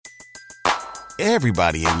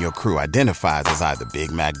Everybody in your crew identifies as either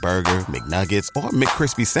Big Mac Burger, McNuggets, or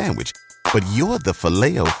McCrispy Sandwich. But you're the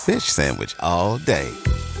Filet-O-Fish Sandwich all day.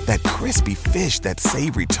 That crispy fish, that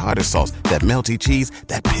savory tartar sauce, that melty cheese,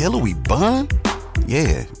 that pillowy bun.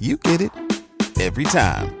 Yeah, you get it. Every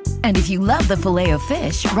time. And if you love the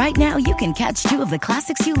Filet-O-Fish, right now you can catch two of the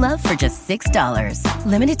classics you love for just $6.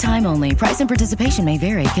 Limited time only. Price and participation may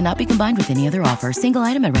vary. Cannot be combined with any other offer. Single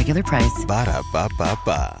item at regular price.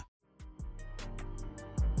 Ba-da-ba-ba-ba.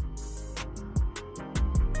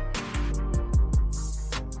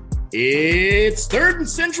 It's Third and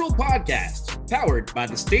Central Podcast, powered by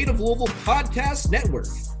the State of Louisville Podcast Network.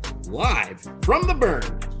 Live from the Burn,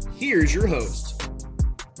 here's your host.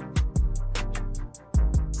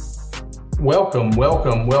 Welcome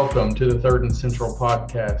to the Third and Central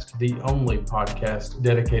Podcast, the only podcast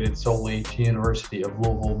dedicated solely to University of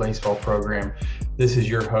Louisville baseball program. This is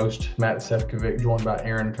your host, Matt Sefcovic, joined by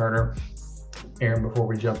Aaron Turner. Aaron, before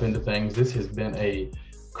we jump into things, this has been a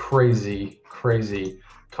crazy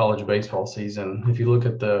college baseball season. If you look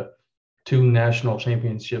at the two national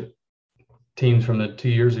championship teams from the 2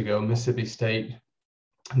 years ago, Mississippi State,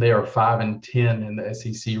 they are 5-10 in the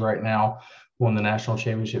SEC right now, won the national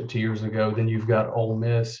championship 2 years ago. Then you've got Ole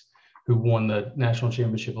Miss, who won the national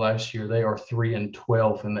championship last year. They are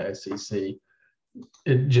 3-12 in the SEC.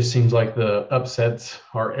 It just seems like the upsets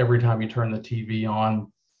are every time you turn the TV on.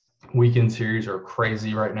 Weekend series are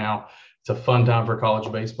crazy right now. It's a fun time for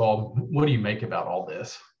college baseball. What do you make about all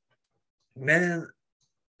this? Man,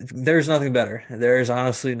 there's nothing better. There's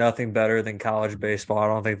honestly nothing better than college baseball. I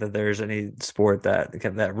don't think that there's any sport that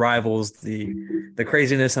rivals the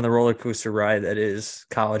craziness and the roller coaster ride that is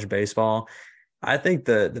college baseball. I think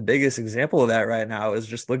the biggest example of that right now is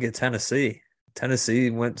just look at Tennessee.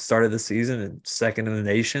 Tennessee started the season second in the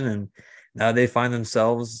nation, and now they find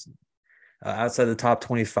themselves outside the top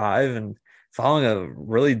 25. And following a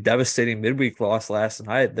really devastating midweek loss last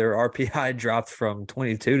night, their RPI dropped from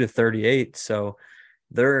 22 to 38. So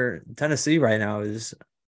Tennessee right now is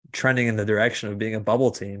trending in the direction of being a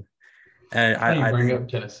bubble team. And I bring up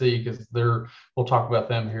Tennessee because we'll talk about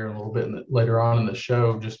them here a little bit later on in the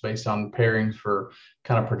show, just based on pairings for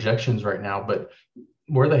kind of projections right now. But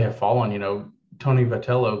where they have fallen, Tony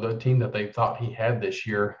Vitello, the team that they thought he had this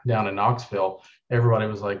year down in Knoxville, everybody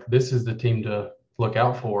was like, this is the team to look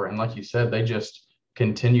out for. And like you said, they just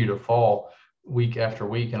continue to fall week after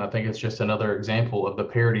week. And I think it's just another example of the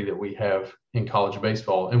parity that we have in college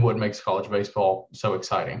baseball and what makes college baseball so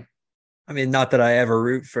exciting. I mean, not that I ever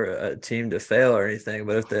root for a team to fail or anything,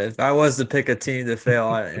 but if I was to pick a team to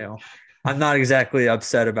fail, I'm not exactly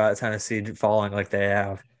upset about Tennessee falling like they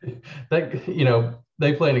have.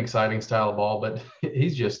 They play an exciting style of ball, but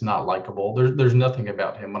he's just not likable. There's nothing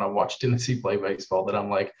about him when I watch Tennessee play baseball that I'm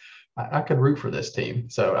like, I could root for this team.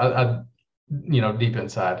 So I deep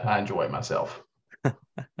inside, I enjoy it myself.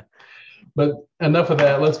 But enough of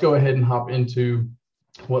that. Let's go ahead and hop into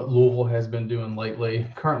what Louisville has been doing lately.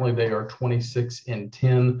 Currently, they are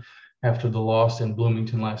 26-10 after the loss in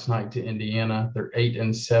Bloomington last night to Indiana. They're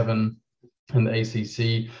 8-7 in the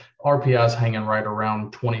ACC. RPI is hanging right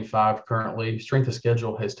around 25 currently. Strength of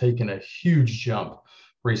schedule has taken a huge jump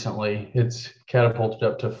recently. It's catapulted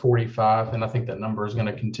up to 45, and I think that number is going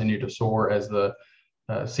to continue to soar as the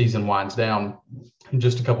season winds down. And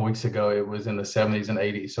just a couple weeks ago, it was in the 70s and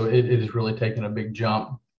 80s, so it has really taken a big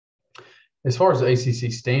jump. As far as the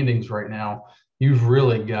ACC standings right now, you've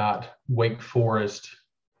really got Wake Forest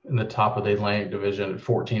in the top of the Atlantic Division at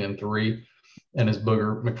 14-3, and as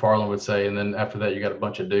Booger McFarland would say, and then after that, you got a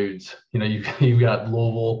bunch of dudes. You've got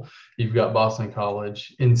Louisville, you've got Boston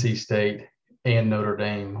College, NC State, and Notre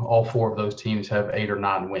Dame. All four of those teams have 8 or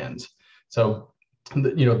 9 wins. So,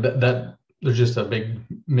 that there's just a big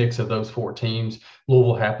mix of those four teams.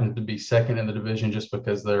 Louisville happens to be second in the division just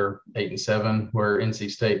because they're 8-7, where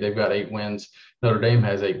NC State, they've got 8 wins. Notre Dame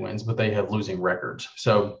has 8 wins, but they have losing records.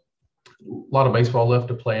 So a lot of baseball left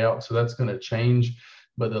to play out. So that's going to change.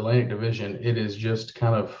 But the Atlantic Division, it is just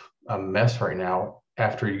kind of a mess right now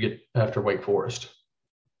after Wake Forest.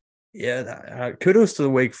 Yeah, kudos to the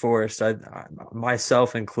Wake Forest. I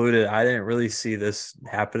myself included, I didn't really see this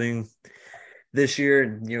happening this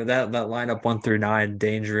year. That lineup 1 through 9,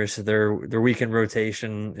 dangerous. Their weekend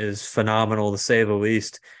rotation is phenomenal, to say the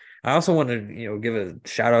least. I also want to give a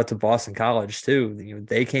shout out to Boston College too.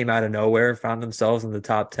 They came out of nowhere, found themselves in the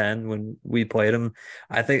top 10 when we played them.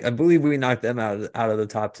 I believe we knocked them out of the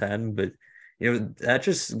top 10, but that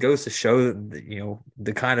just goes to show that,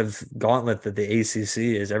 the kind of gauntlet that the ACC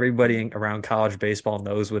is. Everybody around college baseball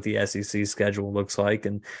knows what the SEC schedule looks like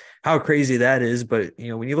and how crazy that is. But,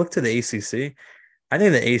 when you look to the ACC, I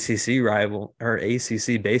think the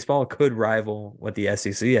ACC baseball could rival what the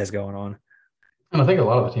SEC has going on. And I think a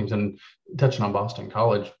lot of the teams, and touching on Boston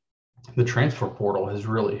College, the transfer portal has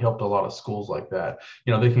really helped a lot of schools like that.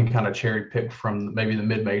 They can kind of cherry pick from maybe the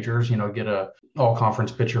mid majors, get a all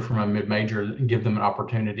conference pitcher from a mid major and give them an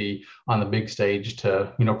opportunity on the big stage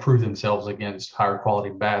to, prove themselves against higher quality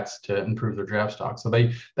bats to improve their draft stock. So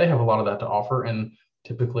they have a lot of that to offer. And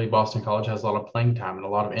typically Boston College has a lot of playing time and a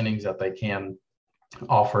lot of innings that they can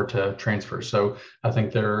offer to transfer. So I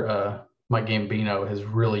think their Mike Gambino has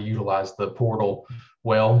really utilized the portal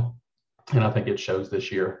well. And I think it shows this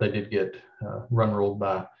year. They did get run ruled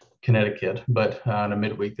by Connecticut, but in a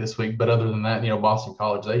midweek this week. But other than that, Boston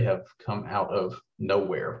College, they have come out of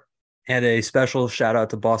nowhere. And a special shout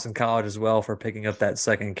out to Boston College as well for picking up that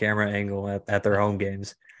second camera angle at their home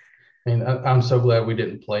games. And I'm so glad we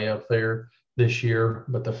didn't play up there this year.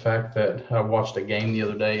 But the fact that I watched a game the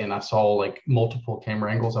other day and I saw like multiple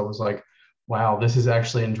camera angles, I was like, wow, this is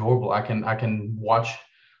actually enjoyable. I can watch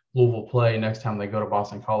Louisville play next time they go to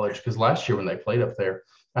Boston College, because last year when they played up there,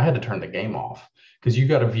 I had to turn the game off because you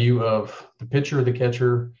got a view of the pitcher, the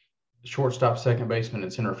catcher, shortstop, second baseman,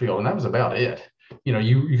 and center field, and that was about it.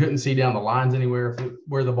 You couldn't see down the lines anywhere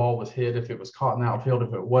where the ball was hit, if it was caught in the outfield,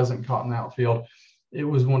 if it wasn't caught in the outfield. It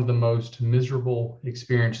was one of the most miserable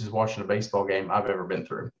experiences watching a baseball game I've ever been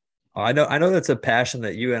through. I know that's a passion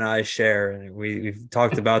that you and I share, and we've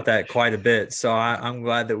talked about that quite a bit. So I'm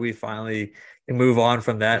glad that we finally move on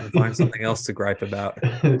from that and find something else to gripe about.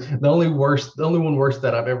 The only one worse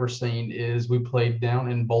that I've ever seen is we played down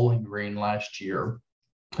in Bowling Green last year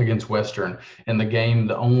against Western, and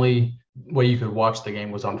the only way you could watch the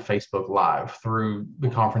game was on Facebook Live through the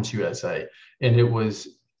Conference USA, and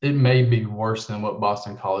it may be worse than what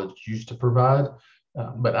Boston College used to provide,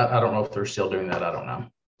 but I don't know if they're still doing that. I don't know.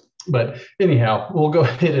 But anyhow, we'll go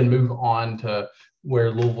ahead and move on to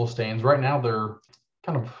where Louisville stands. Right now, they're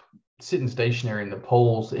kind of sitting stationary in the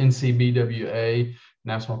polls. NCBWA,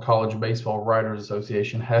 National College Baseball Writers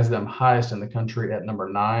Association, has them highest in the country at number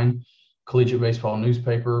 9. Collegiate Baseball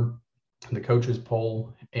Newspaper, the Coaches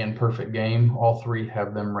Poll, and Perfect Game, all three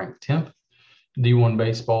have them ranked 10th. D1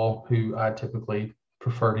 Baseball, who I typically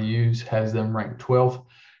prefer to use, has them ranked 12th,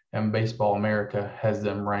 and Baseball America has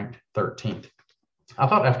them ranked 13th. I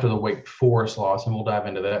thought after the Wake Forest loss, and we'll dive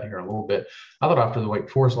into that here in a little bit, I thought after the Wake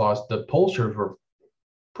Forest loss, the pollsters were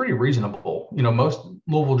pretty reasonable. Most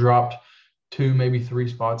Louisville dropped 2, maybe 3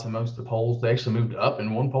 spots in most of the polls. They actually moved up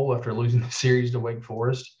in one poll after losing the series to Wake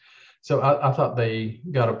Forest. So I thought they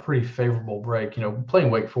got a pretty favorable break.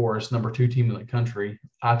 Playing Wake Forest, number 2 team in the country,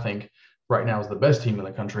 I think right now is the best team in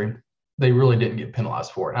the country. They really didn't get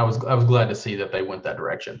penalized for it. I was glad to see that they went that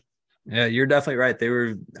direction. Yeah, you're definitely right.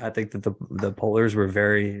 I think that the pollers were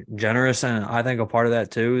very generous. And I think a part of that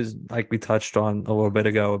too is, like we touched on a little bit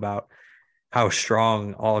ago, about how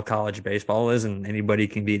strong all of college baseball is, and anybody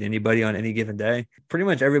can beat anybody on any given day. Pretty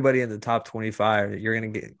much everybody in the top 25, they're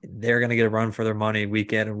going to get a run for their money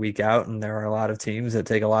week in and week out. And there are a lot of teams that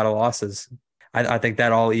take a lot of losses. I think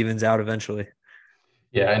that all evens out eventually.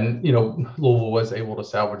 Yeah, and Louisville was able to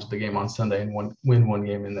salvage the game on Sunday and win one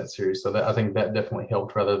game in that series. So I think that definitely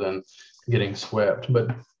helped rather than getting swept.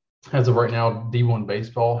 But as of right now, D1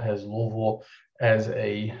 Baseball has Louisville as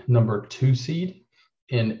a number 2 seed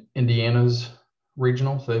in Indiana's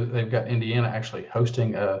regional. So they've got Indiana actually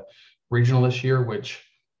hosting a regional this year, which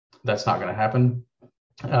that's not going to happen.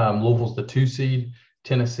 Louisville's the 2 seed,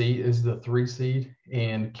 Tennessee is the 3 seed,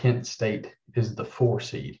 and Kent State is the 4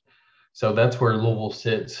 seed. So that's where Louisville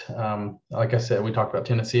sits. Like I said, we talked about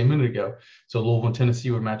Tennessee a minute ago. So Louisville and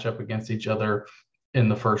Tennessee would match up against each other in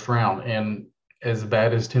the first round. And as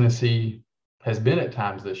bad as Tennessee has been at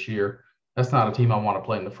times this year, that's not a team I want to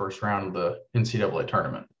play in the first round of the NCAA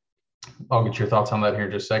tournament. I'll get your thoughts on that here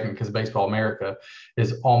in just a second, because Baseball America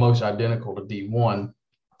is almost identical to D1.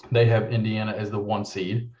 They have Indiana as the 1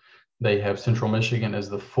 seed. They have Central Michigan as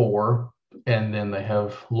the 4, and then they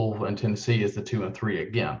have Louisville and Tennessee as the 2 and 3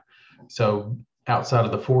 again. So outside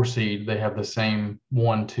of the 4 seed, they have the same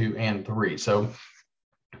 1, 2, and 3. So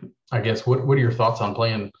I guess what are your thoughts on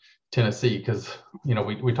playing Tennessee? Because,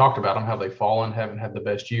 we talked about them, how they've fallen, haven't had the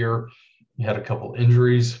best year. You had a couple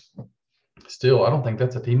injuries. Still, I don't think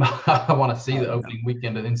that's a team I want to see the opening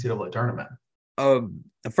weekend of the NCAA tournament.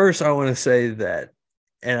 First, I want to say that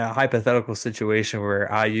in a hypothetical situation where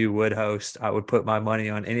IU would host, I would put my money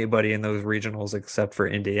on anybody in those regionals except for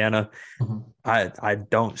Indiana. Mm-hmm. I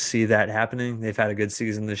don't see that happening. They've had a good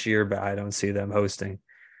season this year, but I don't see them hosting.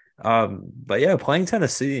 But yeah, playing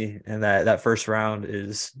Tennessee in that first round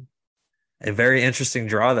is a very interesting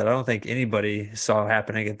draw that I don't think anybody saw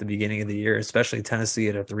happening at the beginning of the year, especially Tennessee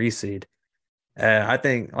at a 3 seed. I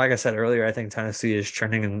think, like I said earlier, I think Tennessee is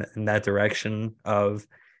trending in that direction of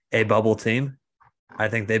a bubble team. I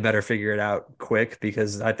think they better figure it out quick,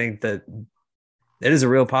 because I think that it is a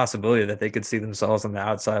real possibility that they could see themselves on the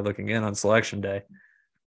outside looking in on selection day.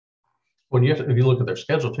 Well, if you look at their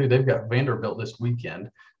schedule too, they've got Vanderbilt this weekend.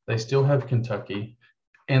 They still have Kentucky,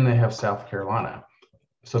 and they have South Carolina.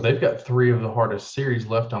 So they've got three of the hardest series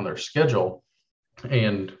left on their schedule.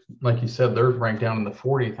 And like you said, they're ranked down in the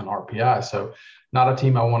 40th in RPI. So not a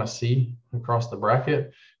team I want to see across the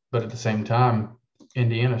bracket. But at the same time,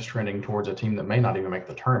 Indiana's trending towards a team that may not even make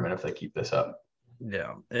the tournament if they keep this up.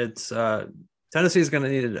 Yeah, it's Tennessee's going to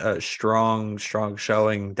need a strong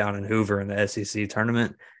showing down in Hoover in the SEC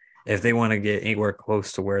tournament if they want to get anywhere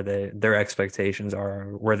close to where their expectations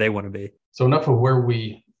are, where they want to be. So enough of where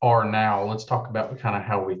we are now. Let's talk about kind of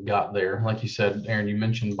how we got there. Like you said, Aaron, you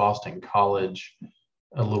mentioned Boston College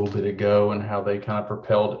a little bit ago and how they kind of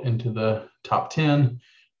propelled into the top 10.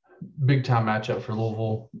 Big time matchup for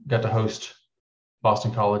Louisville. Got to host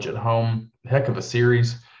Boston College at home. Heck of a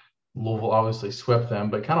series. Louisville obviously swept them,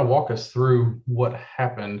 but kind of walk us through what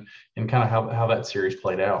happened and kind of how that series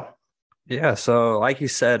played out. Yeah, so like you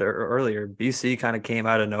said earlier, BC kind of came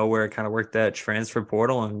out of nowhere, kind of worked that transfer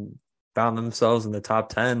portal and found themselves in the top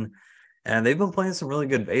 10. And they've been playing some really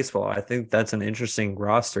good baseball. I think that's an interesting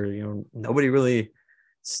roster. Nobody really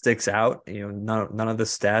sticks out. None of the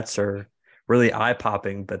stats are really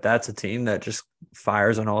eye-popping, but that's a team that just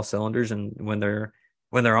fires on all cylinders. And when they're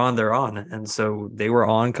on, they're on. And so they were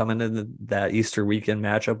on coming into that Easter weekend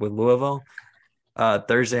matchup with Louisville.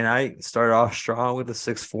 Thursday night started off strong with a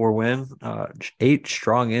 6-4 win. 8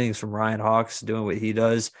 strong innings from Ryan Hawks doing what he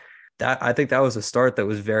does. I think that was a start that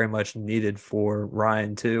was very much needed for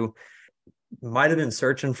Ryan too. Might have been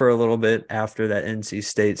searching for a little bit after that NC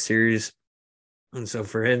State series. And so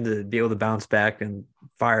for him to be able to bounce back and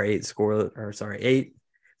fire 8. I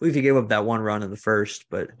believe he gave up that 1 run in the first,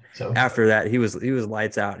 but after that he was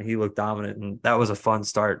lights out and he looked dominant, and that was a fun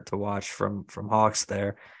start to watch from Hawks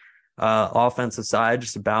there. Offensive side,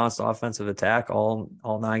 just a balanced offensive attack. All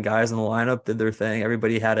 9 guys in the lineup did their thing.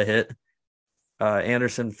 Everybody had a hit.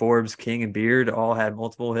 Anderson, Forbes, King, and Beard all had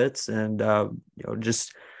multiple hits, and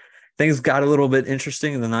just things got a little bit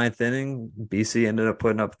interesting in the 9th inning. BC ended up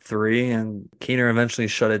putting up 3, and Keener eventually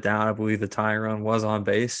shut it down. I believe the tying run was on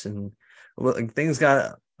base, and things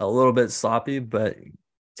got a little bit sloppy, but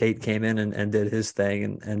Tate came in and did his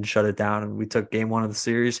thing and shut it down, and we took game 1 of the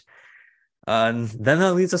series. And then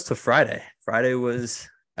that leads us to Friday. Friday was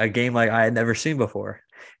a game like I had never seen before.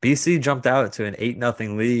 BC jumped out to an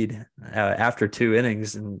 8-0 lead after 2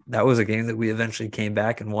 innings, and that was a game that we eventually came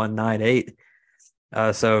back and won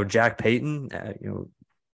 9-8. So Jack Payton,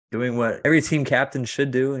 doing what every team captain should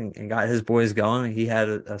do and got his boys going. He had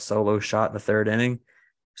a solo shot in the 3rd inning.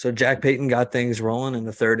 So Jack Payton got things rolling in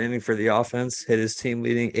the 3rd inning for the offense, hit his team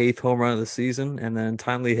leading 8th home run of the season, and then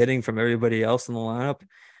timely hitting from everybody else in the lineup.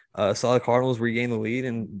 Saw the Cardinals regain the lead,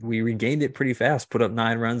 and we regained it pretty fast, put up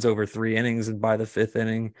 9 runs over 3 innings, and by the 5th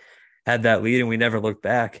inning had that lead, and we never looked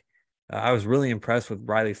back. I was really impressed with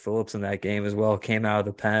Riley Phillips in that game as well. Came out of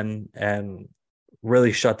the pen and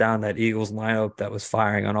really shut down that Eagles lineup that was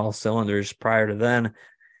firing on all cylinders prior to then.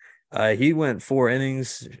 He went 4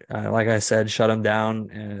 innings, like I said, shut him down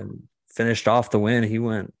and finished off the win.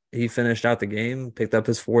 He finished out the game, picked up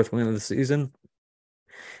his 4th win of the season.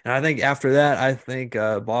 And I think after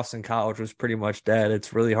that, Boston College was pretty much dead.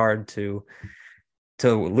 It's really hard to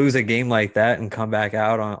lose a game like that and come back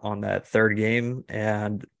out on that 3rd game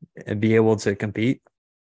and be able to compete.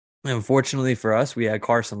 And unfortunately for us, we had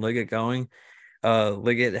Carson Liggett going.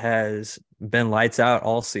 Liggett has been lights out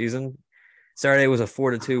all season. Saturday was a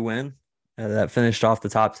 4-2 win that finished off the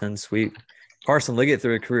top 10 sweep. Carson Liggett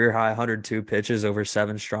threw a career high 102 pitches over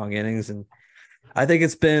 7 strong innings, and I think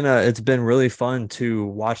it's been really fun to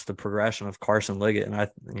watch the progression of Carson Liggett. And I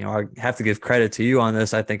have to give credit to you on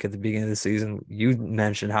this. I think at the beginning of the season, you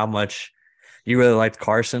mentioned how much you really liked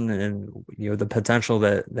Carson and the potential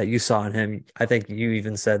that you saw in him. I think you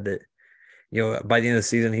even said that by the end of the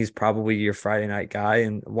season, he's probably your Friday night guy.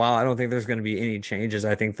 And while I don't think there's going to be any changes,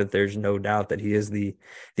 I think that there's no doubt that he is the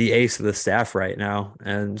ace of the staff right now.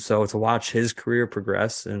 And so to watch his career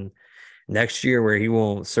progress and next year, where he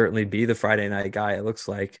will certainly be the Friday night guy, it looks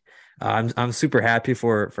like. I'm super happy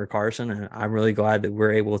for Carson, and I'm really glad that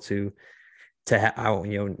we're able to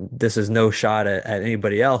this is no shot at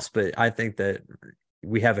anybody else, but I think that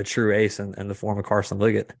we have a true ace in the form of Carson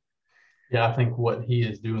Liggett. Yeah, I think what he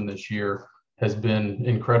is doing this year has been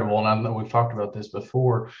incredible, and I know we've talked about this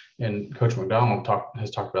before, and Coach McDonald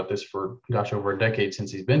has talked about this for over a decade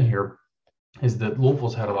since he's been here. is that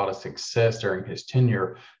Louisville's had a lot of success during his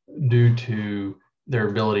tenure due to their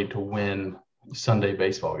ability to win Sunday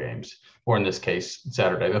baseball games, or in this case,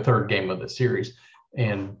 Saturday, the third game of the series.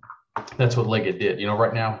 And that's what Leggett did.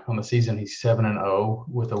 Right now on the season, he's 7-0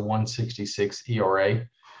 with a 1.66 ERA.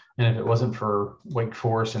 And if it wasn't for Wake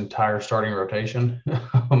Forest's entire starting rotation,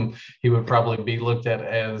 he would probably be looked at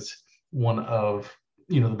as one of,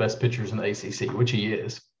 the best pitchers in the ACC, which he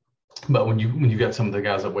is. But when you've got some of the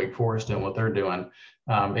guys at Wake Forest doing what they're doing,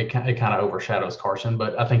 it kind of overshadows Carson.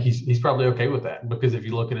 But I think he's probably okay with that, because if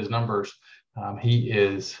you look at his numbers, he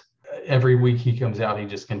is, every week he comes out, he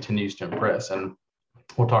just continues to impress. And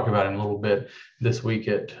we'll talk about him a little bit this week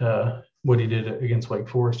at what he did against Wake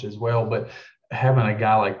Forest as well. But having a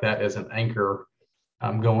guy like that as an anchor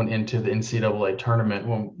going into the NCAA tournament,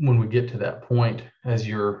 when we get to that point, as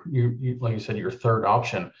you like you said, your third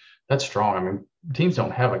option, that's strong. I mean, teams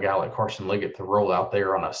don't have a guy like Carson Liggett to roll out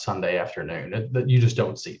there on a Sunday afternoon. You just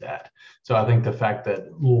don't see that. So I think the fact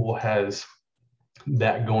that Louisville has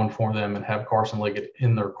that going for them and have Carson Liggett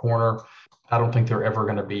in their corner, I don't think they're ever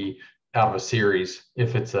going to be out of a series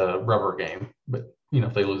if it's a rubber game. But,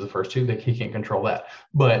 if they lose the first two, he can't control that.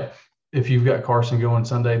 But if you've got Carson going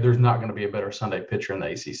Sunday, there's not going to be a better Sunday pitcher in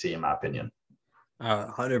the ACC, in my opinion.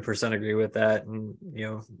 100% agree with that. And,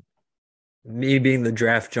 me being the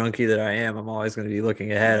draft junkie that I am, I'm always going to be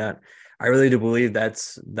looking ahead. I really do believe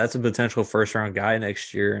that's a potential first round guy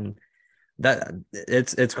next year. And that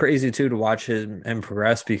it's crazy too to watch him and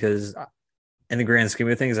progress, because in the grand scheme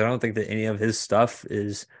of things, I don't think that any of his stuff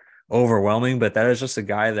is overwhelming, but that is just a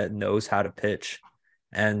guy that knows how to pitch.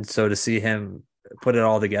 And so to see him put it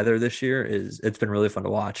all together this year it's been really fun to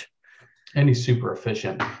watch. And he's super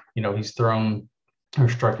efficient. He's thrown or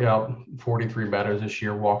struck out 43 batters this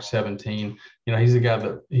year, walked 17. He's a guy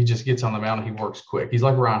that he just gets on the mound and he works quick. He's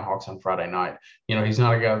like Ryan Hawks on Friday night. He's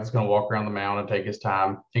not a guy that's going to walk around the mound and take his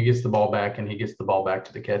time. He gets the ball back and he gets the ball back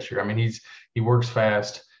to the catcher. I mean, he works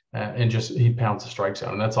fast and he pounds the strike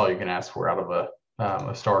zone. And that's all you can ask for out of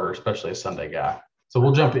a starter, especially a Sunday guy. So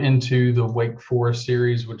we'll jump into the Wake Forest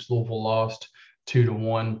series, which Louisville lost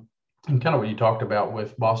 2-1. And kind of what you talked about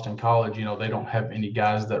with Boston College, they don't have any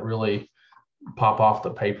guys that really pop off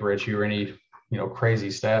the paper at you or any, crazy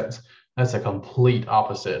stats. That's a complete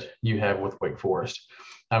opposite you have with Wake Forest.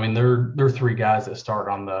 I mean, there are three guys that start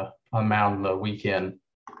on the mound the weekend.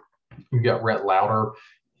 You've got Rhett Lauder.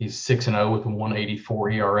 He's 6-0 with a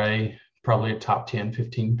 1.84 ERA, probably a top 10,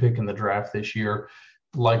 15 pick in the draft this year,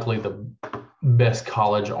 likely the best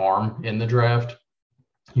college arm in the draft.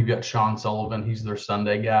 You've got Sean Sullivan. He's their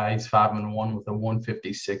Sunday guy. He's 5-1 with a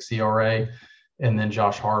 1.56 ERA. And then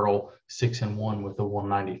Josh Hartle, 6-1 with a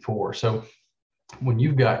 1.94. So when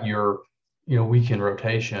you've got your, weekend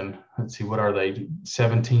rotation, let's see, what are they,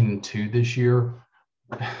 17-2 this year?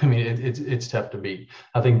 I mean, it's tough to beat.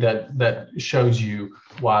 I think that shows you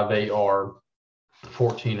why they are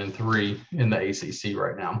 14-3 in the ACC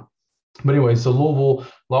right now. But anyway, so Louisville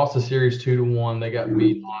lost the series 2-1. They got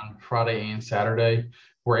beat on Friday and Saturday.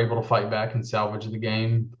 Were able to fight back and salvage the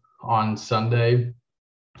game on Sunday.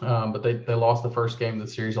 But they lost the first game of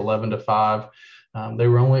the series 11-5. They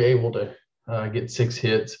were only able to get 6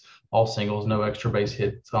 hits, all singles, no extra base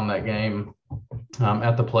hits on that game.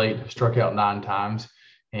 At the plate, struck out 9 times,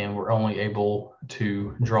 and were only able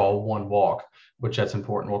to draw 1 walk, which that's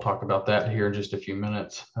important. We'll talk about that here in just a few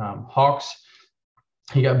minutes. Hawks,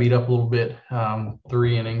 he got beat up a little bit.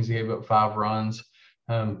 3 innings, he gave up 5 runs.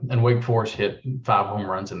 And Wake Forest hit 5 home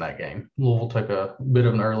runs in that game. Louisville took a bit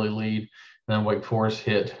of an early lead, and then Wake Forest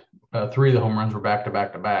hit 3 of the home runs were back to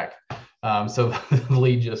back to back. So the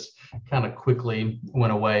lead just kind of quickly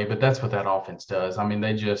went away, but that's what that offense does. I mean,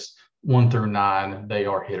 they just 1 through 9, they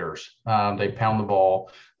are hitters. They pound the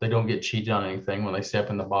ball. They don't get cheated on anything when they step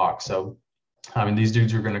in the box. So, I mean, these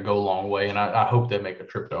dudes are going to go a long way, and I hope they make a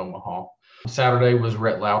trip to Omaha. Saturday was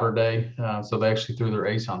Rhett Lauder Day, so they actually threw their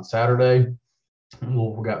ace on Saturday.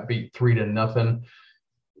 Louisville got beat 3-0.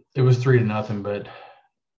 It was 3-0, but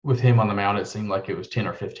with him on the mound, it seemed like it was 10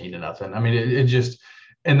 or 15-0. I mean, it just,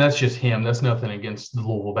 and that's just him. That's nothing against the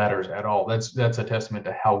Louisville batters at all. That's a testament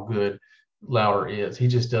to how good Lauder is. You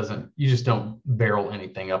just don't barrel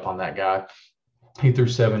anything up on that guy. He threw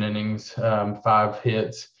 7 innings, 5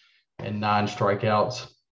 hits, and 9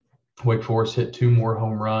 strikeouts. Wake Forest hit 2 more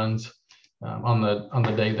home runs. On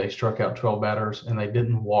the day they struck out 12 batters, and they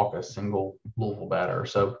didn't walk a single Louisville batter.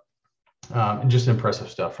 So just impressive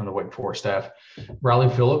stuff from the Wake Forest staff. Riley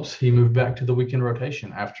Phillips, he moved back to the weekend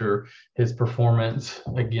rotation after his performance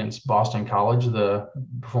against Boston College, the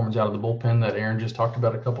performance out of the bullpen that Aaron just talked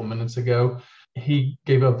about a couple minutes ago. He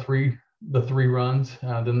gave up the 3 runs.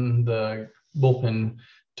 Then the bullpen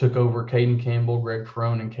took over Caden Campbell, Greg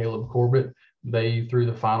Ferrone, and Caleb Corbett. They threw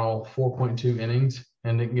the final 4.2 innings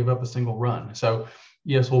and didn't give up a single run. So,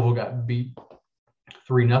 yes, Louisville got beat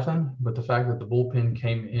 3-0, but the fact that the bullpen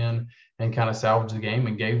came in and kind of salvaged the game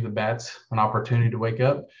and gave the bats an opportunity to wake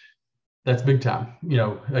up, that's big time.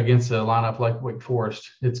 Against a lineup like Wake Forest,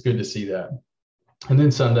 it's good to see that. And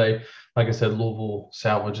then Sunday, like I said, Louisville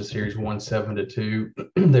salvaged the series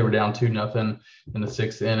 1-7-2. They were down 2-0 in the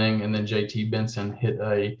sixth inning, and then JT Benson hit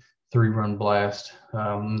a 3-run blast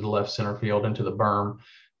in the left center field into the berm.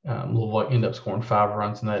 Louisville ended up scoring 5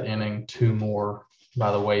 runs in that inning, 2 more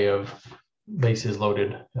by the way of bases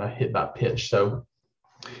loaded, hit by pitch. So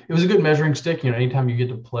it was a good measuring stick. Anytime you get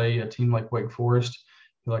to play a team like Wake Forest,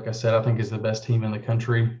 like I said, I think is the best team in the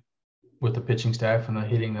country with the pitching staff and the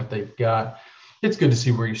hitting that they've got. It's good to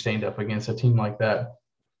see where you stand up against a team like that.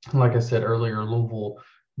 Like I said earlier, Louisville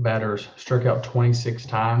batters struck out 26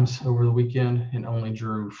 times over the weekend and only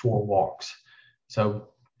drew 4 walks. So,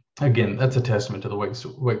 again, that's a testament to the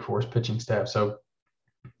Wake Forest pitching staff. So,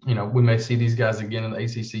 we may see these guys again in the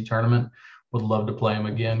ACC tournament. Would love to play them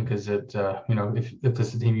again because if this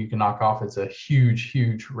is a team you can knock off, it's a huge,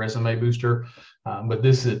 huge resume booster. But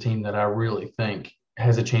this is a team that I really think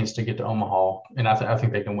has a chance to get to Omaha, and I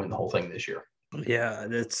think they can win the whole thing this year. Yeah,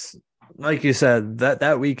 it's like you said,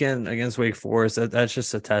 that weekend against Wake Forest, that's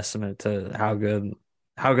just a testament to how good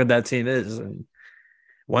that team is. And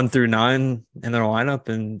 1 through 9 in their lineup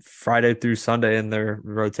and Friday through Sunday in their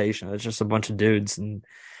rotation. It's just a bunch of dudes, and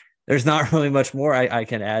there's not really much more I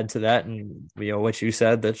can add to that. And what you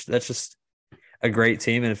said, that's just a great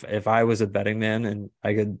team. And if I was a betting man and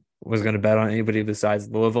was going to bet on anybody besides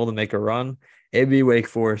Louisville to make a run, it'd be Wake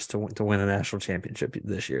Forest to win a national championship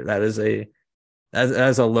this year. That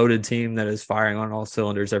is a loaded team that is firing on all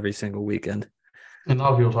cylinders every single weekend. And a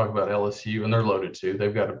lot of people talk about LSU, and they're loaded too.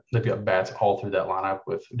 They've got bats all through that lineup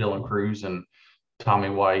with Dylan Cruz and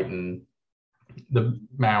Tommy White, and the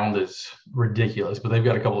mound is ridiculous. But they've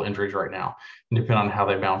got a couple of injuries right now, and depending on how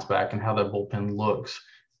they bounce back and how that bullpen looks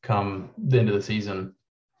come the end of the season,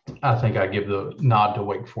 I think I give the nod to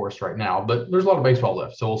Wake Forest right now. But there's a lot of baseball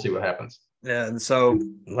left, so we'll see what happens. Yeah, and so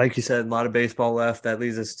like you said, a lot of baseball left. That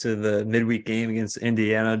leads us to the midweek game against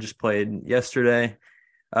Indiana, just played yesterday.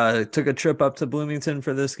 Took a trip up to Bloomington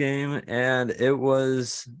for this game, and it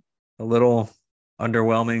was a little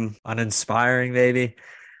underwhelming, uninspiring, maybe.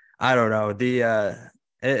 I don't know.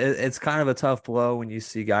 It's kind of a tough blow when you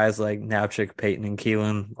see guys like Knapczyk, Payton, and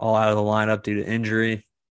Keelan all out of the lineup due to injury.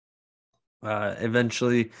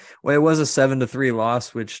 Eventually, it was a 7-3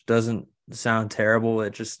 loss, which doesn't sound terrible.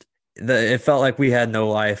 It felt like we had no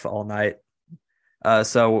life all night.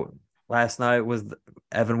 So last night was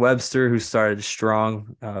Evan Webster, who started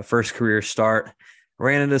strong, first career start.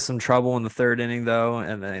 Ran into some trouble in the third inning, though,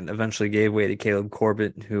 and then eventually gave way to Caleb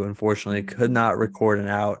Corbett, who unfortunately could not record an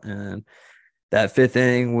out. And that third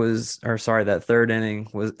inning was a 5-run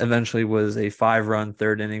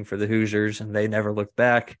third inning for the Hoosiers, and they never looked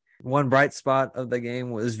back. One bright spot of the game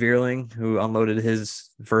was Vierling, who unloaded his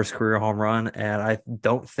first career home run, and I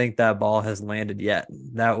don't think that ball has landed yet.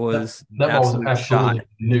 That ball was absolutely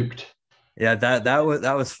nuked. Yeah, that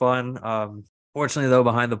was fun. Fortunately, though,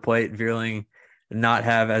 behind the plate, Vierling did not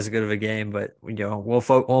have as good of a game, but we'll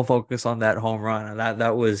focus on that home run. And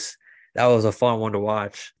that was a fun one to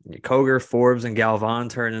watch. Koger, Forbes, and Galvan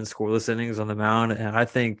turned in scoreless innings on the mound, and I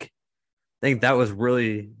think that was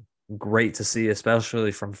really great to see,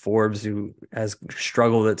 especially from Forbes, who has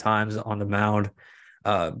struggled at times on the mound.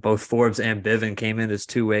 Both Forbes and Bivin came in as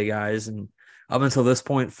two-way guys, and up until this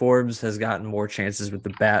point, Forbes has gotten more chances with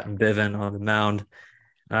the bat and Bivin on the mound.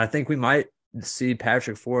 And I think we might see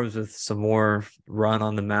Patrick Forbes with some more run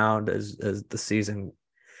on the mound as the season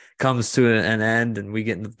comes to an end and we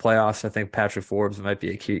get into the playoffs. I think Patrick Forbes might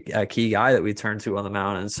be a key guy that we turn to on the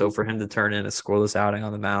mound. And so for him to turn in a scoreless outing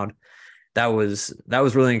on the mound, that was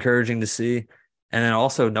really encouraging to see. And then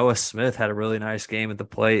also Noah Smith had a really nice game at the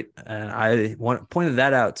plate. And I pointed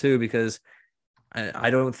that out too, because I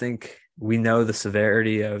don't think we know the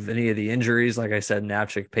severity of any of the injuries. Like I said,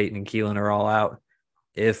 Knapczyk, Payton, and Keelan are all out.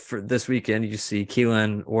 If for this weekend you see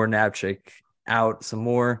Keelan or Knapczyk out some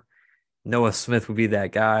more, Noah Smith would be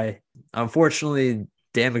that guy. Unfortunately,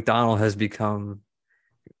 Dan McDonnell has become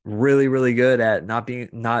really, really good at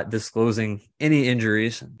not disclosing any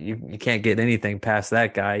injuries. You can't get anything past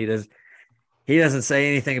that guy. He doesn't say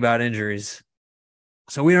anything about injuries.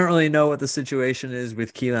 So we don't really know what the situation is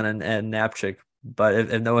with Keelan and Knapczyk. But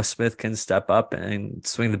if Noah Smith can step up and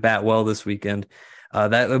swing the bat well this weekend,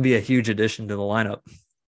 that would be a huge addition to the lineup.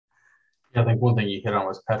 Yeah, I think one thing you hit on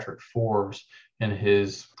was Patrick Forbes and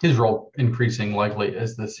his role increasing likely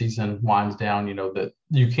as the season winds down. That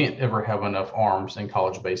you can't ever have enough arms in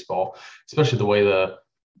college baseball, especially the way the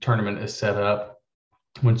tournament is set up.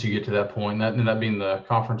 Once you get to that point, that being the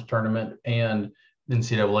conference tournament and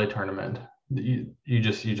NCAA tournament, you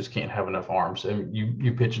just can't have enough arms. And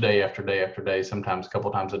you pitch day after day after day, sometimes a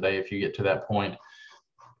couple times a day if you get to that point.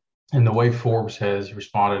 And the way Forbes has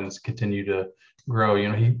responded and has continued to grow,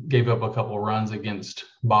 he gave up a couple of runs against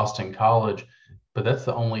Boston College, but that's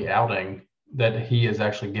the only outing that he has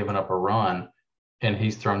actually given up a run, and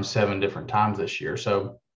he's thrown 7 different times this year.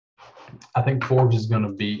 So I think Forbes is going to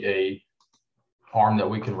be a arm that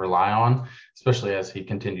we can rely on, especially as he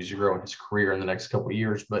continues to grow in his career in the next couple of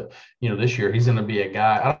years. But, this year he's going to be a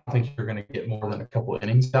guy. I don't think you're going to get more than a couple of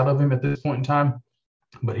innings out of him at this point in time.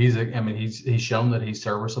 But he's shown that he's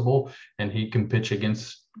serviceable and he can pitch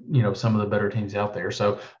against, some of the better teams out there.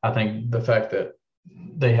 So I think the fact that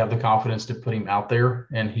they have the confidence to put him out there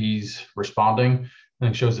and he's responding, I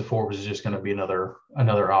think shows that Forbes is just going to be another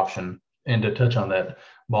option. And to touch on that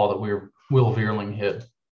ball that Will Veerling hit,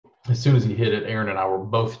 as soon as he hit it, Aaron and I were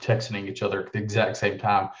both texting each other at the exact same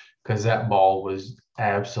time because that ball was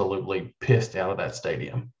absolutely pissed out of that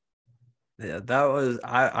stadium. Yeah, that was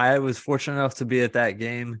I was fortunate enough to be at that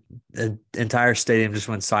game. The entire stadium just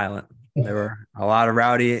went silent. There were a lot of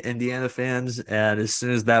rowdy Indiana fans, and as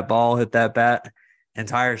soon as that ball hit that bat,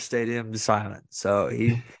 entire stadium silent. So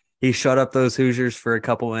he shut up those Hoosiers for a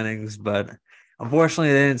couple innings, but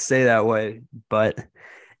unfortunately they didn't stay that way. But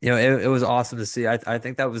it was awesome to see. I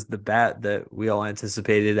think that was the bat that we all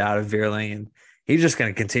anticipated out of Veerling, and he's just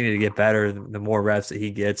going to continue to get better the more reps that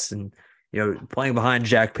he gets. And playing behind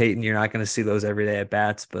Jack Payton, you're not going to see those everyday at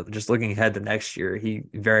bats, but just looking ahead to next year, he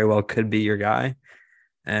very well could be your guy.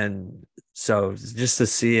 And so just to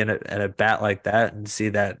see at a bat like that and see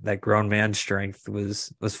that grown man strength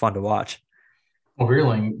was fun to watch. Well,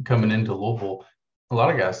 Veerling coming into Louisville, a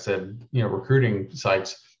lot of guys said, recruiting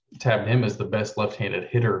sites tabbed him as the best left-handed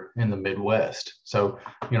hitter in the Midwest. So,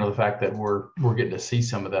 the fact that we're getting to see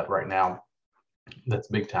some of that right now, that's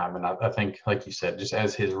big time. And I think, like you said, just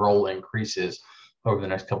as his role increases over the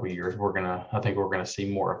next couple of years, I think we're going to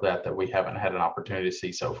see more of that we haven't had an opportunity to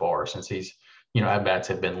see so far since he's, at-bats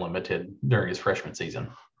have been limited during his freshman season.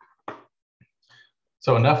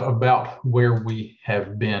 So enough about where we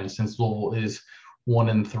have been. Since Louisville is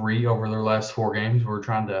 1-3 over their last 4 games, we're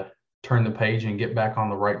trying to turn the page and get back on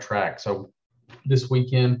the right track. So this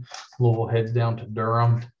weekend, Louisville heads down to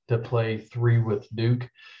Durham to play 3 with Duke.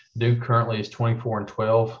 Duke currently is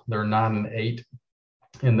 24-12. They're 9-8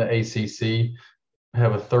 in the ACC,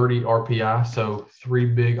 have a 30 RPI. So 3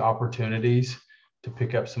 big opportunities to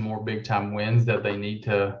pick up some more big time wins that they need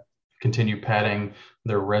to continue padding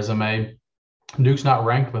their resume. Duke's not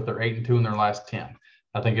ranked, but they're 8-2 in their last 10.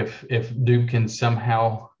 I think if Duke can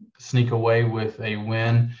somehow sneak away with a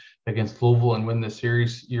win against Louisville and win this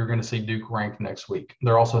series, you're going to see Duke ranked next week.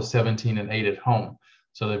 They're also 17-8 at home.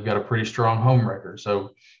 So they've got a pretty strong home record.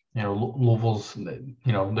 So, Louisville's,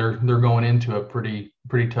 they're going into a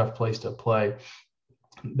pretty tough place to play.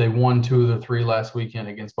 They won 2 of the 3 last weekend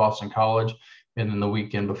against Boston College. And then the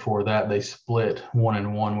weekend before that, they split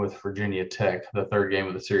 1-1 with Virginia Tech. The 3rd game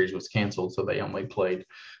of the series was canceled, so they only played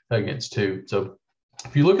against 2. So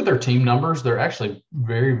if you look at their team numbers, they're actually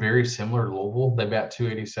very, very similar to Louisville. They bat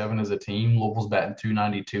 .287 as a team. Louisville's batting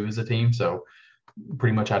 .292 as a team, so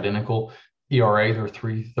pretty much identical. ERA, they're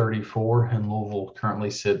 3.34, and Louisville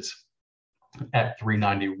currently sits at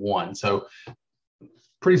 3.91. So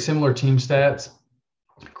pretty similar team stats.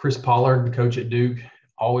 Chris Pollard, the coach at Duke,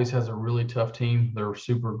 always has a really tough team. They're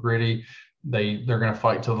super gritty. They're going to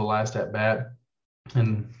fight till the last at bat.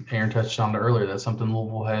 And Aaron touched on it earlier. That's something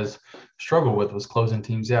Louisville has struggled with, was closing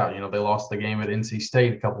teams out. They lost the game at NC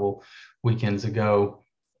State a couple weekends ago.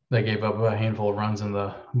 They gave up a handful of runs in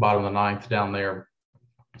the bottom of the 9th down there.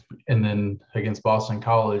 And then against Boston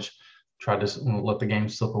College, tried to let the game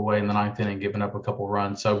slip away in the 9th inning, giving up a couple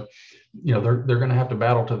runs. So, they're going to have to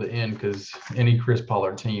battle to the end because any Chris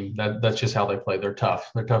Pollard team, that's just how they play. They're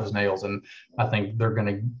tough. They're tough as nails. And I think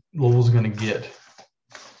Louisville's going to get,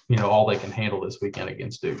 all they can handle this weekend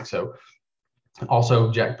against Duke. So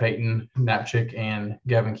also Jack Payton, Napchik, and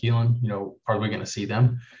Gavin Keelan, are we going to see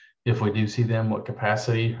them? If we do see them, what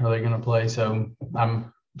capacity are they going to play? So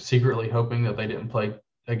I'm secretly hoping that they didn't play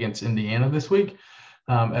against Indiana this week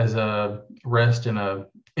as a rest and a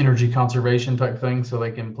energy conservation type thing, so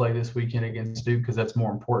they can play this weekend against Duke because that's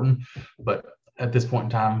more important. But at this point in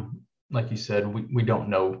time, like you said, we don't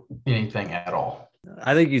know anything at all.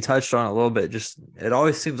 I think you touched on it a little bit. Just it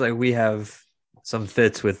always seems like we have some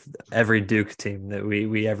fits with every Duke team that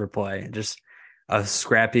we ever play. Just a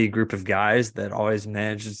scrappy group of guys that always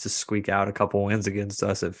manages to squeak out a couple wins against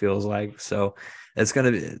us, it feels like. So it's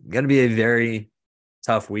gonna be a very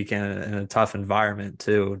tough weekend and a tough environment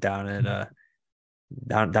too down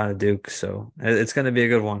at Duke. So it's gonna be a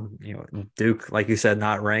good one. Duke, like you said,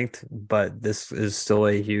 not ranked, but this is still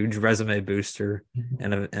a huge resume booster,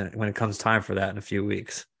 and when it comes time for that in a few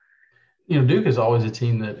weeks. Duke is always a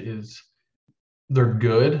team that they're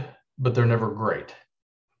good, but they're never great.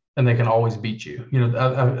 And they can always beat you.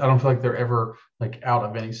 I don't feel like they're ever like out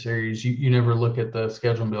of any series. You never look at the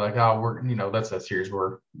schedule and be like, oh, that's that series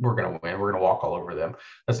we're going to win. We're going to walk all over them.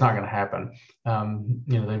 That's not going to happen.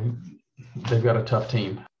 They've got a tough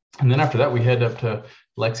team. And then after that, we head up to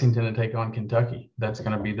Lexington to take on Kentucky. That's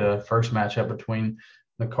going to be the first matchup between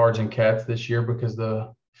the Cards and Cats this year because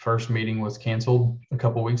the first meeting was canceled a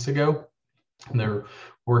couple weeks ago. And they're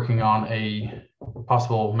working on a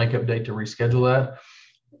possible makeup date to reschedule that.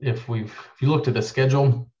 If you looked at the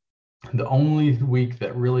schedule, the only week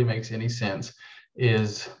that really makes any sense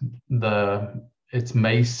is it's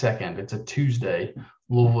May 2nd. It's a Tuesday.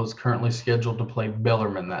 Louisville is currently scheduled to play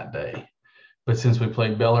Bellarmine that day. But since we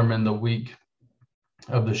played Bellarmine the week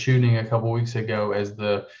of the shooting a couple weeks ago as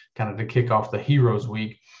the kind of to kick off the Heroes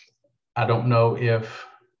Week, I don't know if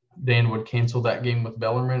Dan would cancel that game with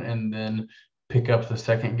Bellarmine and then pick up the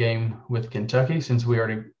second game with Kentucky since we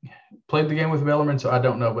already played the game with Bellarmine. So I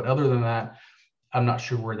don't know. But other than that, I'm not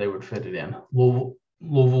sure where they would fit it in.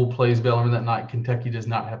 Louisville plays Bellarmine that night. Kentucky does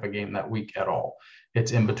not have a game that week at all.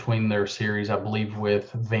 It's in between their series, I believe,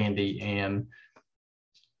 with Vandy and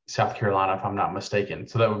South Carolina, if I'm not mistaken.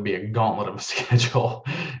 So that would be a gauntlet of a schedule.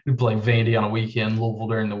 We play Vandy on a weekend, Louisville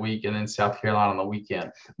during the week, and then South Carolina on the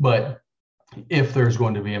weekend. But if there's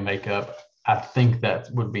going to be a makeup, I think that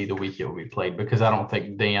would be the week it would be played because I don't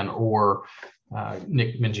think Dan or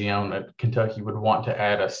Nick Mingione at Kentucky would want to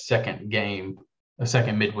add a second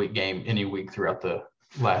midweek game any week throughout the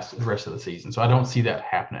rest of the season. So I don't see that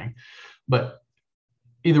happening. But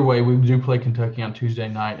either way, we do play Kentucky on Tuesday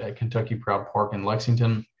night at Kentucky Proud Park in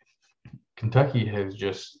Lexington. Kentucky has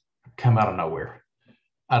just come out of nowhere.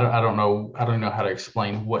 I don't know how to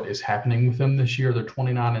explain what is happening with them this year. They're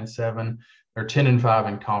 29-7. They're 10-5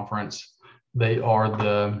 in conference. They are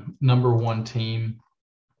the number one team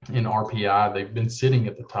in RPI. They've been sitting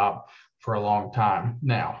at the top for a long time.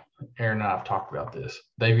 Now, Aaron and I have talked about this.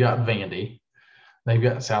 They've got Vandy. They've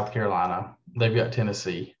got South Carolina. They've got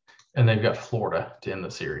Tennessee. And they've got Florida to end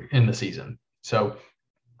the season. So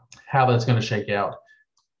how that's going to shake out,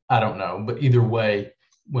 I don't know. But either way,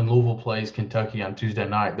 when Louisville plays Kentucky on Tuesday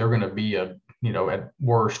night, they're going to be at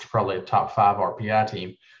worst, probably a top 5 RPI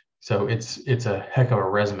team. So it's a heck of a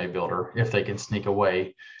resume builder if they can sneak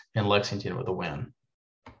away in Lexington with a win.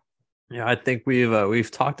 Yeah, I think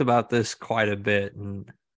we've talked about this quite a bit, and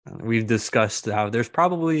we've discussed how there's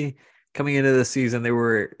probably coming into the season there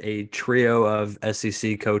were a trio of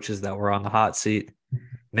SEC coaches that were on the hot seat.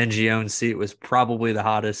 Mingione's seat was probably the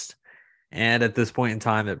hottest, and at this point in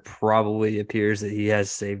time, it probably appears that he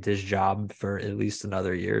has saved his job for at least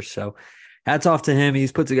another year. So hats off to him.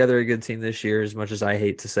 He's put together a good team this year, as much as I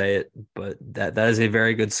hate to say it, but that is a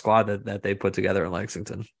very good squad that they put together in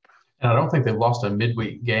Lexington. And I don't think they've lost a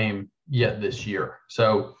midweek game yet this year.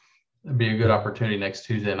 So it'd be a good opportunity next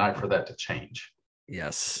Tuesday night for that to change.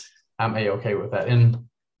 Yes. I'm A-okay with that. And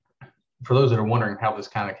for those that are wondering how this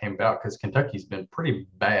kind of came about, because Kentucky's been pretty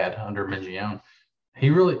bad under Mingione,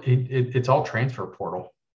 it's all transfer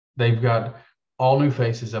portal. They've got all new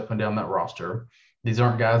faces up and down that roster. These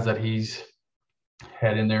aren't guys that he's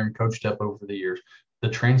had in there and coached up over the years. The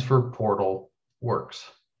transfer portal works,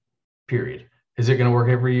 period. Is it going to work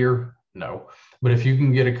every year? No. But if you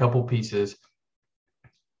can get a couple pieces,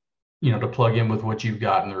 to plug in with what you've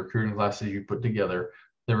got in the recruiting classes you put together,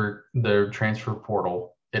 their transfer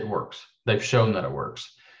portal, it works. They've shown that it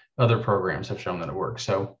works. Other programs have shown that it works.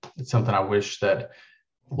 So it's something I wish that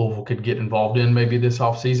Louisville could get involved in maybe this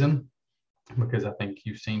offseason, because I think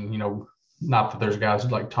you've seen, not that there's guys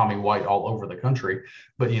like Tommy White all over the country,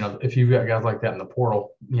 but, if you've got guys like that in the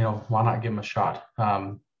portal, why not give them a shot?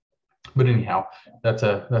 But anyhow, that's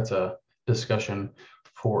a discussion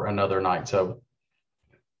for another night. So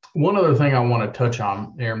one other thing I want to touch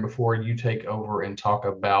on, Aaron, before you take over and talk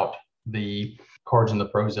about the Cards and the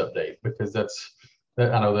Pros update, because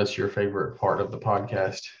I know that's your favorite part of the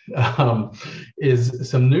podcast, is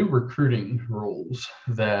some new recruiting rules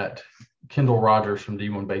that Kendall Rogers from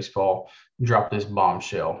D1 Baseball dropped this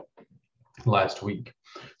bombshell last week.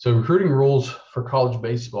 So recruiting rules for college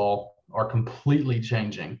baseball are completely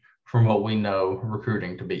changing from what we know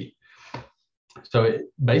recruiting to be. So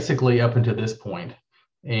basically up until this point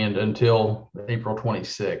and until April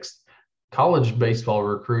 26th, college baseball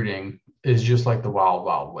recruiting is just like the wild,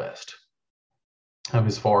 wild west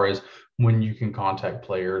as far as when you can contact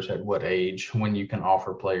players, at what age, when you can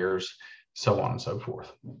offer players, so on and so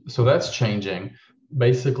forth. So that's changing.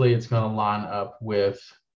 Basically, it's going to line up with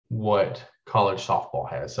what college softball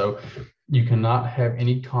has. So you cannot have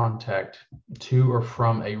any contact to or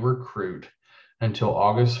from a recruit until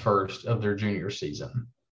August 1st of their junior season.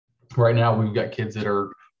 Right now, we've got kids that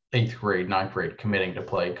are 8th grade, 9th grade committing to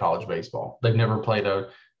play college baseball. They've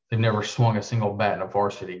never swung a single bat in a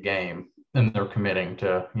varsity game, and they're committing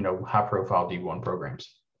to, high profile D1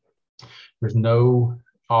 programs. There's no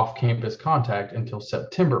off-campus contact until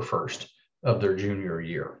September 1st of their junior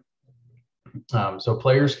year. So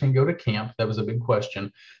players can go to camp. That was a big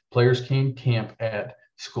question. Players can camp at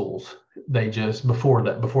schools. They just, before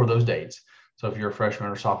those dates. So if you're a freshman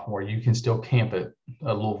or sophomore, you can still camp at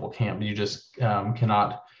a Louisville camp. You just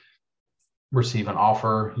cannot receive an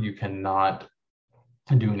offer. You cannot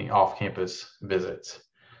do any off-campus visits.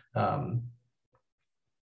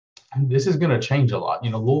 This is going to change a lot.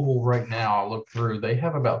 Louisville right now, I look through, they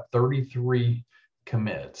have about 33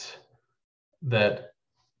 commits that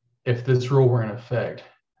if this rule were in effect,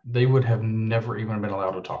 they would have never even been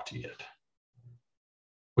allowed to talk to you yet,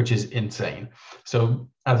 which is insane. So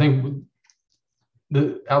I think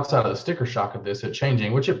the outside of the sticker shock of this, it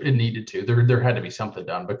changing, which it needed to, there had to be something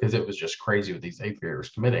done because it was just crazy with these 8th graders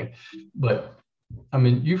committing. But I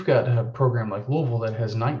mean, you've got a program like Louisville that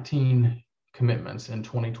has 19 commitments in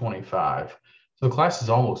 2025. So the class is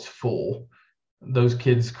almost full. Those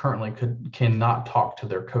kids currently cannot talk to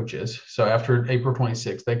their coaches. So after April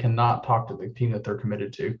 26th, they cannot talk to the team that they're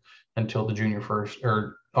committed to until the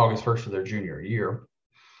August 1st of their junior year.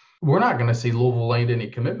 We're not going to see Louisville land any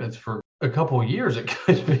commitments for a couple of years. It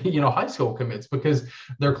could be, high school commits because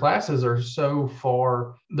their classes are so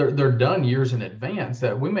far, they're done years in advance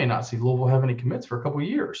that we may not see Louisville have any commits for a couple of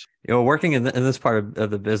years. Working in this part of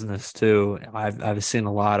the business too, I've seen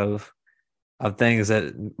a lot of things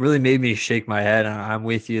that really made me shake my head. And I'm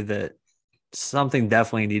with you that something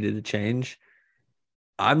definitely needed to change.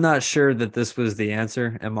 I'm not sure that this was the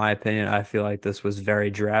answer. In my opinion, I feel like this was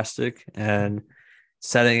very drastic, and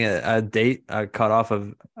setting a date, a cutoff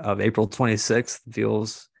of April 26th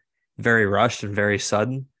feels very rushed and very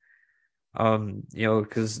sudden.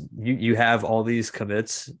 Because you have all these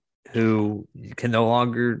commits who can no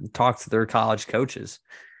longer talk to their college coaches.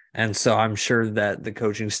 And so I'm sure that the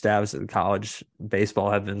coaching staffs at college baseball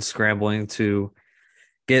have been scrambling to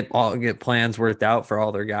get plans worked out for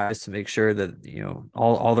all their guys to make sure that,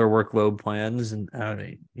 all their workload plans and,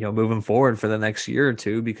 moving forward for the next year or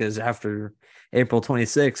two, because after April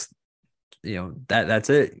 26th, that's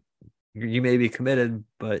it. You may be committed,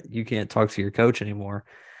 but you can't talk to your coach anymore.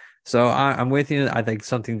 So I'm with you. I think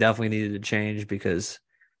something definitely needed to change because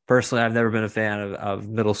personally, I've never been a fan of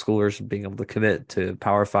middle schoolers being able to commit to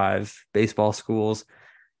Power 5 baseball schools.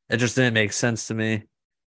 It just didn't make sense to me.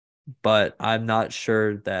 But I'm not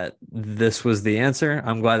sure that this was the answer.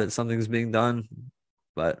 I'm glad that something's being done.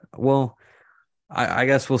 But, I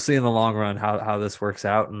guess we'll see in the long run how this works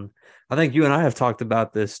out. And I think you and I have talked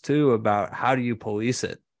about this too, about how do you police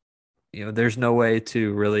it? There's no way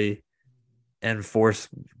to really enforce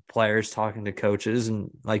players talking to coaches.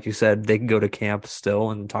 And like you said, they can go to camp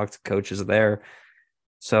still and talk to coaches there.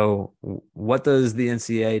 So what does the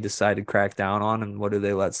NCAA decide to crack down on, and what do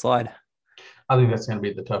they let slide? I think that's going to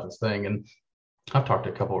be the toughest thing. And I've talked to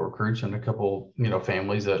a couple of recruits and a couple,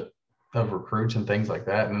 families of recruits and things like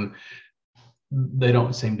that. And they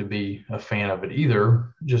don't seem to be a fan of it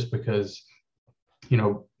either, just because,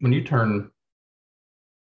 when you turn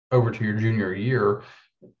over to your junior year,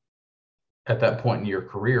 at that point in your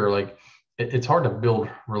career, like it's hard to build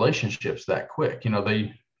relationships that quick.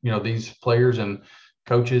 These players and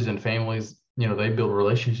coaches and families, they build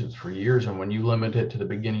relationships for years. And when you limit it to the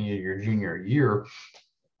beginning of your junior year,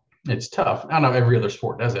 it's tough. I know every other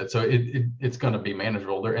sport does it. So it's going to be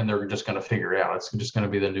manageable there, and they're just going to figure it out. It's just going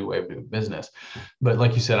to be the new way of doing business. But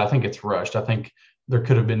like you said, I think it's rushed. I think there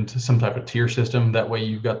could have been some type of tier system. That way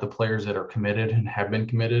you've got the players that are committed and have been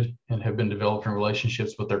committed and have been developing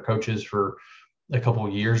relationships with their coaches for a couple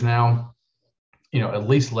of years now. At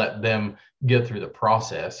least let them get through the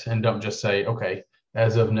process, and don't just say, okay,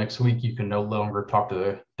 as of next week, you can no longer talk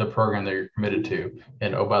to the program that you're committed to.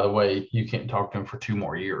 And, oh, by the way, you can't talk to them for 2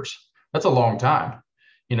 more years. That's a long time.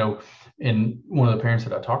 And one of the parents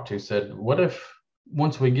that I talked to said, what if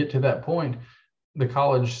once we get to that point, the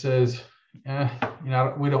college says,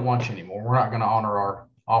 we don't want you anymore. We're not going to honor our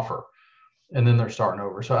offer. And then they're starting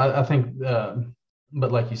over. So I think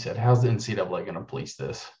But like you said, how's the NCAA going to police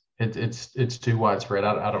this? It's too widespread.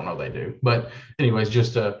 I don't know they do. But anyways,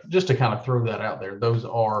 just to kind of throw that out there, those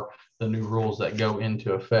are the new rules that go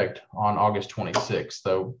into effect on August 26th.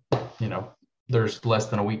 So, there's less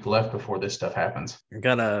than a week left before this stuff happens. We're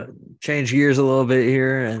gonna change gears a little bit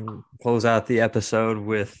here and close out the episode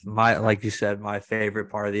with like you said, my favorite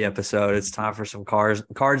part of the episode. It's time for some cards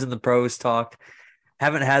in the pros talk.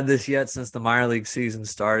 Haven't had this yet since the minor league season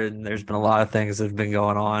started, and there's been a lot of things that have been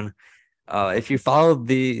going on. If you followed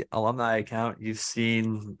the alumni account, you've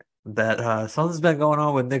seen that something's been going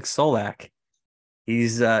on with Nick Solak.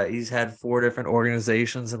 He's had 4 different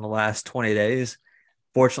organizations in the last 20 days.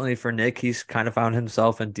 Fortunately for Nick, he's kind of found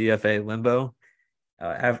himself in DFA limbo.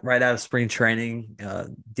 Right out of spring training,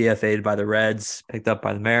 DFA'd by the Reds, picked up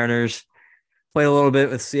by the Mariners, played a little bit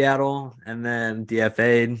with Seattle, and then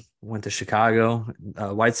DFA'd, went to Chicago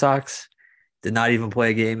White Sox. Did not even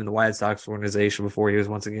play a game in the White Sox organization before he was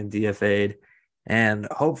once again DFA'd. And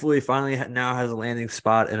hopefully finally now has a landing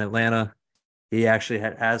spot in Atlanta. He actually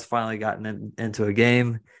has finally gotten into a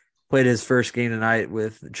game. Played his first game tonight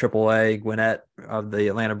with AAA Gwinnett of the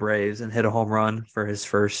Atlanta Braves and hit a home run for his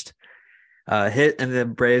first hit in the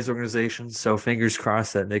Braves organization. So fingers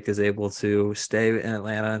crossed that Nick is able to stay in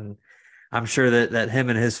Atlanta. And I'm sure that him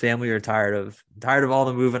and his family are tired of all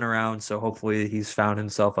the moving around. So hopefully he's found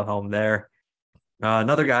himself a home there.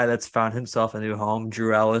 Another guy that's found himself a new home,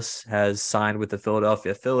 Drew Ellis, has signed with the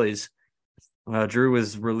Philadelphia Phillies. Drew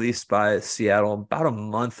was released by Seattle about a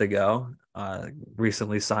month ago.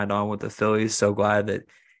 Recently signed on with the Phillies. So glad that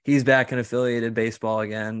he's back in affiliated baseball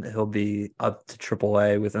again. He'll be up to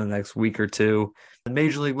AAA within the next week or two. The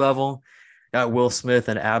Major League level, got Will Smith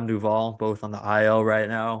and Ab Duvall both on the IL right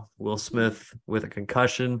now. Will Smith with a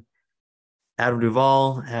concussion. Adam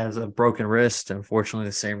Duvall has a broken wrist, unfortunately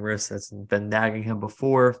the same wrist that's been nagging him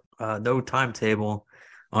before. No timetable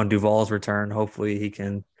on Duvall's return. Hopefully he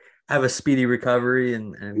can have a speedy recovery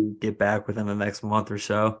and get back within the next month or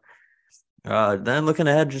so. Then looking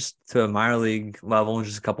ahead just to a minor league level,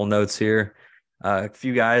 just a couple notes here. A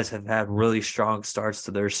few guys have had really strong starts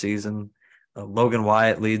to their season. Logan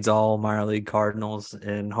Wyatt leads all minor league Cardinals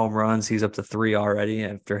in home runs. He's up to 3 already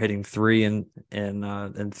after hitting 3 in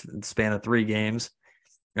the span of 3 games.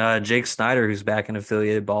 Jake Snyder, who's back in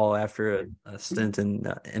affiliated ball after a stint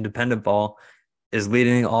in independent ball, is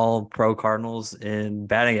leading all pro Cardinals in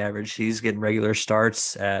batting average. He's getting regular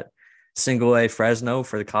starts at Single A Fresno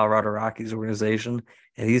for the Colorado Rockies organization,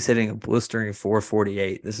 and he's hitting a blistering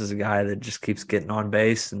 448. This is a guy that just keeps getting on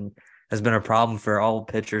base and has been a problem for all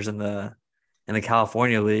pitchers in the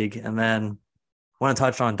California League. And then want to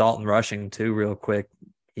touch on Dalton Rushing too real quick.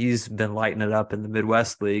 He's been lighting it up in the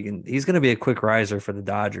Midwest League, and he's going to be a quick riser for the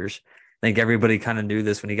Dodgers. I think everybody kind of knew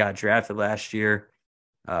this when he got drafted last year.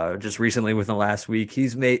 Just recently within the last week,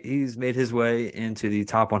 he's made his way into the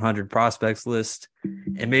top 100 prospects list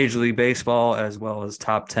in Major League Baseball, as well as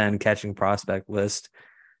top 10 catching prospect list.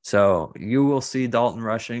 So you will see Dalton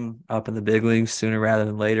Rushing up in the big leagues sooner rather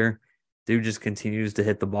than later. Dude just continues to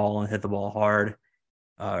hit the ball and hit the ball hard.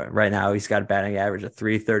 Right now he's got a batting average of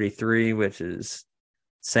 333, which is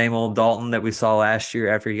same old Dalton that we saw last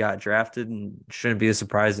year after he got drafted, and shouldn't be a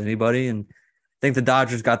surprise to anybody. And I think the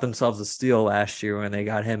Dodgers got themselves a steal last year when they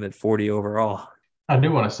got him at 40 overall. I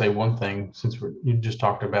do want to say one thing, since you just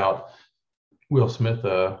talked about Will Smith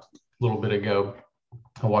a little bit ago.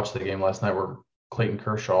 I watched the game last night where Clayton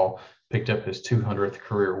Kershaw picked up his 200th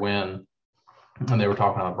career win, and they were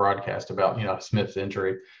talking on the broadcast about Smith's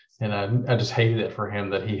injury, and I just hated it for him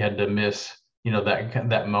that he had to miss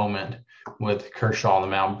that moment with Kershaw on the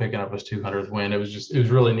mound picking up his 200th win. It was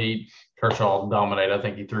really neat. Kershaw dominated. I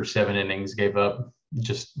think he threw 7 innings, gave up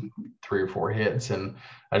just 3 or 4 hits. And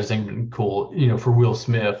I just think it's been cool, for Will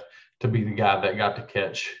Smith to be the guy that got to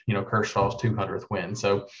catch, Kershaw's 200th win.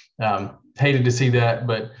 So hated to see that,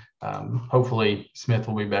 but hopefully Smith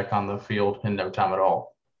will be back on the field in no time at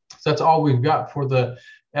all. So that's all we've got for the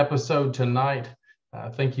episode tonight.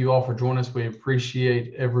 Thank you all for joining us. We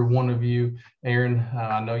appreciate every one of you. Aaron,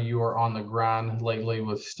 I know you are on the grind lately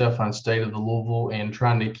with stuff on State of the Louisville and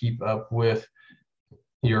trying to keep up with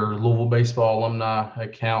your Louisville baseball alumni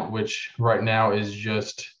account, which right now is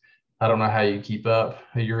just, I don't know how you keep up.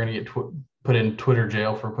 You're going to get put in Twitter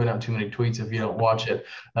jail for putting out too many tweets if you don't watch it.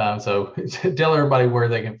 So tell everybody where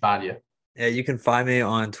they can find you. Yeah, you can find me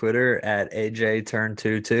on Twitter at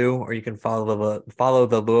AJTurn22, or you can follow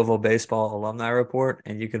the Louisville Baseball Alumni Report,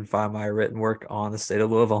 and you can find my written work on the State of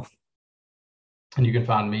Louisville. And you can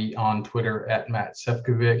find me on Twitter at Matt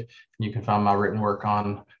Sefcovic, and you can find my written work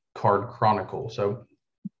on Card Chronicle. So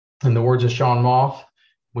in the words of Sean Moff,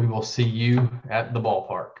 we will see you at the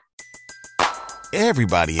ballpark.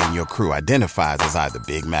 Everybody in your crew identifies as either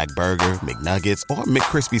Big Mac Burger, McNuggets, or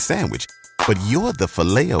McCrispy Sandwich. But you're the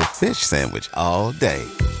Filet-O-Fish Sandwich all day.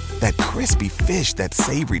 That crispy fish, that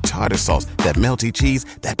savory tartar sauce, that melty cheese,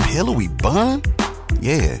 that pillowy bun.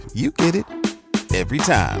 Yeah, you get it. Every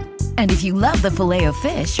time. And if you love the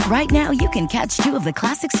Filet-O-Fish, right now you can catch two of the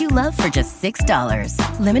classics you love for just $6.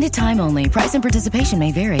 Limited time only. Price and participation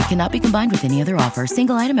may vary. Cannot be combined with any other offer.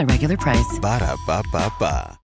 Single item at regular price. Ba-da-ba-ba-ba.